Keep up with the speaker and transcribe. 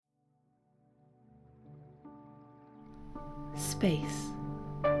Space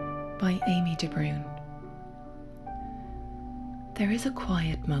by Amy DeBrune. There is a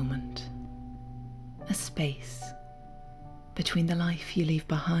quiet moment, a space between the life you leave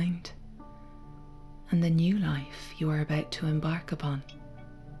behind and the new life you are about to embark upon.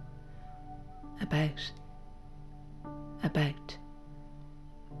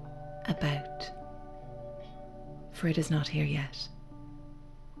 About, for it is not here yet.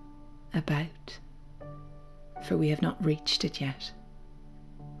 About, for we have not reached it yet.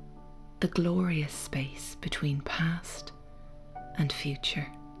 The glorious space between past and future.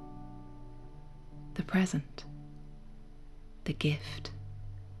 The present. The gift.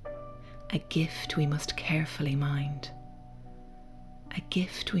 A gift we must carefully mind. A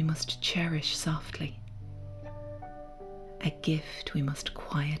gift we must cherish softly. A gift we must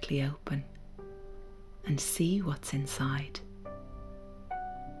quietly open and see what's inside.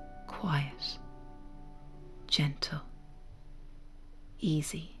 Quiet, gentle,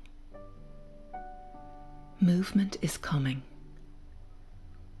 easy. Movement is coming.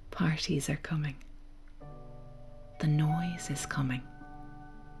 Parties are coming. The noise is coming.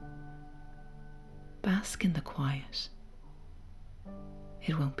 Bask in the quiet.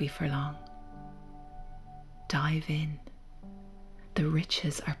 It won't be for long. Dive in. The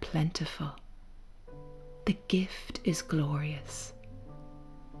riches are plentiful. The gift is glorious.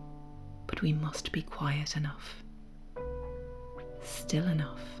 But we must be quiet enough, still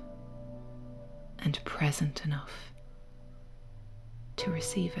enough, and present enough to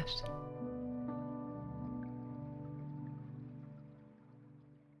receive it.